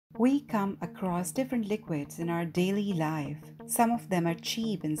We come across different liquids in our daily life. Some of them are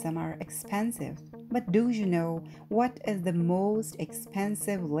cheap and some are expensive. But do you know what is the most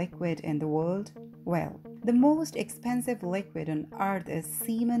expensive liquid in the world? Well, the most expensive liquid on earth is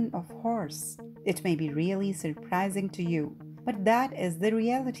semen of horse. It may be really surprising to you, but that is the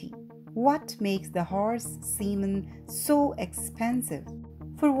reality. What makes the horse semen so expensive?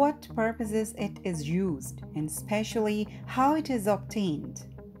 For what purposes it is used, and especially how it is obtained?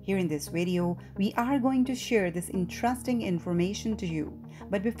 Here in this video, we are going to share this interesting information to you.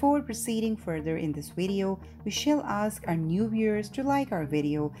 But before proceeding further in this video, we shall ask our new viewers to like our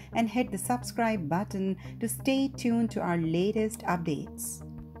video and hit the subscribe button to stay tuned to our latest updates.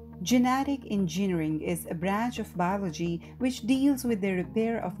 Genetic engineering is a branch of biology which deals with the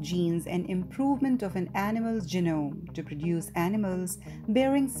repair of genes and improvement of an animal's genome to produce animals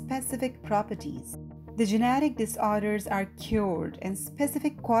bearing specific properties. The genetic disorders are cured and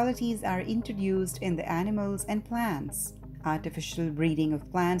specific qualities are introduced in the animals and plants. Artificial breeding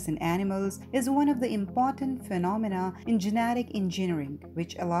of plants and animals is one of the important phenomena in genetic engineering,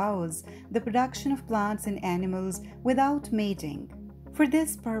 which allows the production of plants and animals without mating. For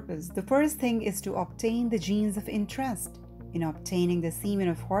this purpose, the first thing is to obtain the genes of interest. In obtaining the semen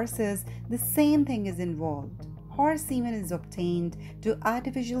of horses, the same thing is involved. Horse semen is obtained to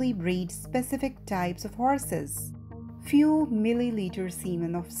artificially breed specific types of horses. Few milliliter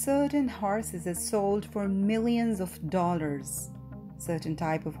semen of certain horses is sold for millions of dollars. Certain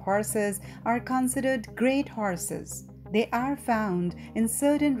type of horses are considered great horses. They are found in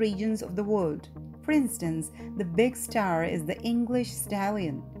certain regions of the world. For instance, the big star is the English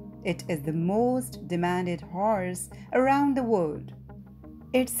stallion. It is the most demanded horse around the world.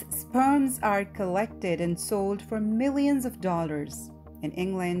 Its sperms are collected and sold for millions of dollars. In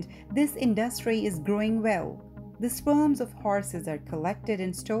England, this industry is growing well. The sperms of horses are collected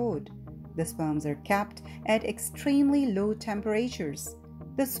and stored. The sperms are kept at extremely low temperatures.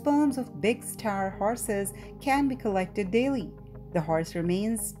 The sperms of big star horses can be collected daily. The horse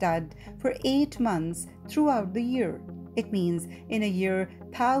remains stud for 8 months throughout the year. It means in a year,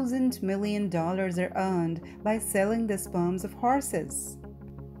 $1,000 million are earned by selling the sperms of horses.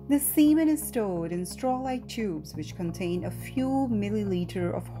 The semen is stored in straw-like tubes which contain a few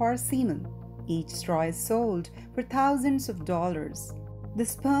milliliter of horse semen. Each straw is sold for thousands of dollars. The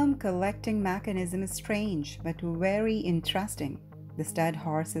sperm collecting mechanism is strange but very interesting. The stud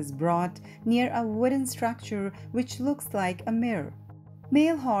horse is brought near a wooden structure which looks like a mirror.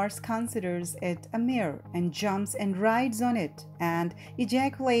 Male horse considers it a mirror and jumps and rides on it and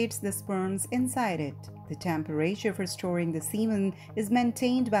ejaculates the sperms inside it. The temperature for storing the semen is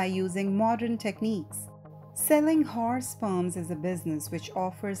maintained by using modern techniques. Selling horse sperms is a business which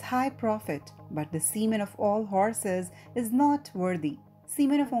offers high profit, but the semen of all horses is not worthy.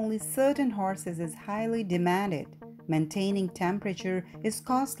 Semen of only certain horses is highly demanded. Maintaining temperature is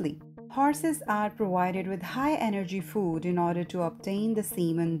costly. Horses are provided with high-energy food in order to obtain the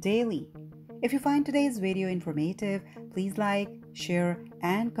semen daily. If you find today's video informative, please like, share,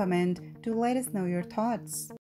 and comment to let us know your thoughts.